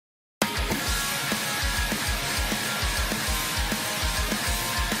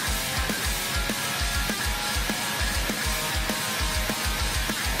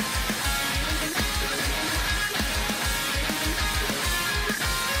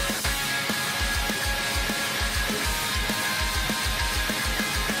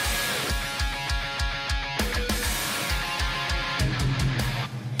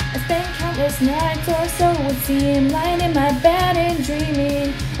sleepless nights or so would seem, lying in my bed and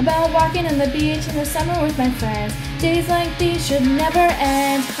dreaming about walking on the beach in the summer with my friends. Days like these should never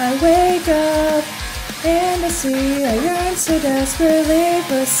end. I wake up in the sea, I yearn so desperately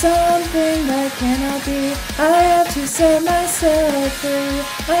for something that cannot be. I have to set myself free.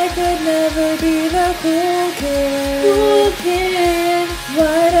 I could never be the cool kid. Cool kid.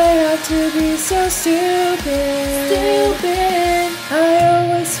 Why'd I have to be so stupid? Stupid. I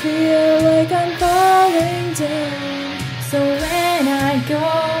always feel like I'm falling down. So when I go,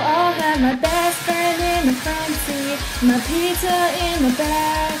 I'll have my best friend in the front seat, my pizza in the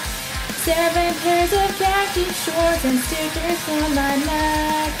back, 7 pairs of khaki shorts and stickers for my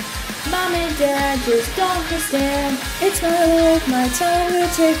neck. Mom and Dad just don't understand. It's my life, my time to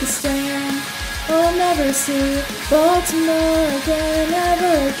take a stand. I'll never see Baltimore again,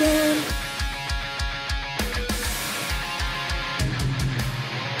 ever again.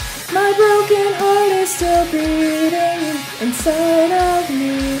 My broken heart is still beating inside of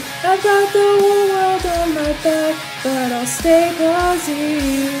me. I've got the whole world on my back, but I'll stay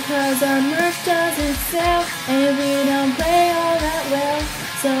posy. Cause our merch doesn't sell, and we don't play all that well.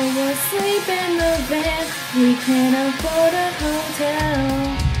 So we'll sleep in the van, we can't afford a hotel.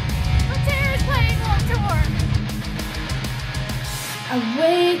 Terry's playing on tour. I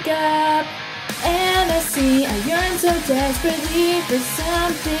wake up and I see, I yearn so desperately for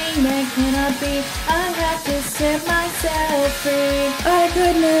something that cannot be. I have to set myself free. I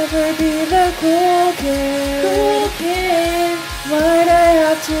could never be the cool kid. Cool kid. Why'd I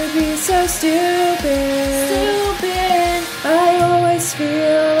have to be so stupid? Stupid. I always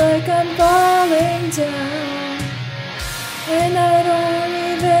feel like I'm falling down, and I don't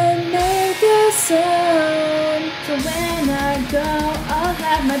even make a sound. So when I go, I'll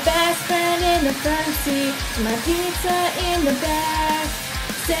have my best friend in the front seat, my pizza in the back,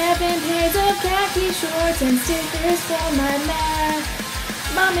 7 pairs of khaki shorts and stickers for my neck.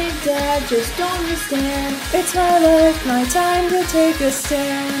 Mom and Dad just don't understand. It's my life, my time to take a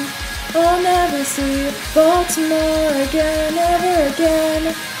stand. I'll never see Baltimore again, ever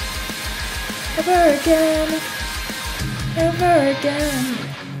again, ever again, ever again.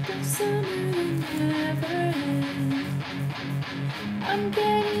 The summer never ends. I'm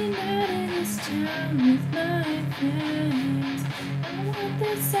getting out of this town with my friends. I want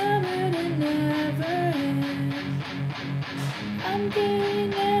this summer to never end. I'm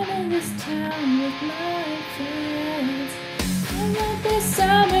getting out of this town with my friends. I want this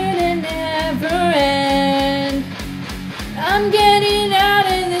summer to never end. I'm getting out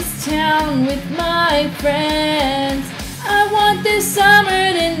of this town with my friends. I want this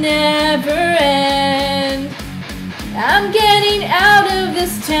summer to never end. I'm getting out of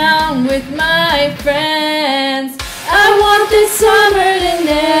this town with my friends. I want this summer to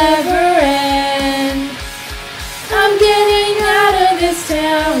never end. I'm getting out of this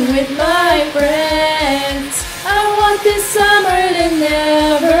town with my friends. I want this summer to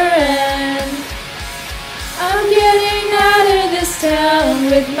never end. I'm getting out of this town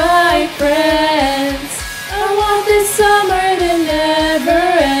with my friends. I want this summer to never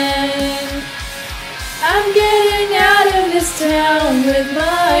end. I'm getting out of this town with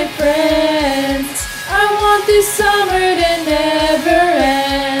my friends. I want this summer to never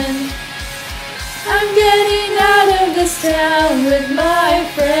end. I'm getting out of this town with my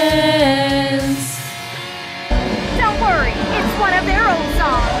friends. Don't worry, it's one of their old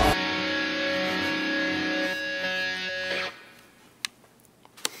songs.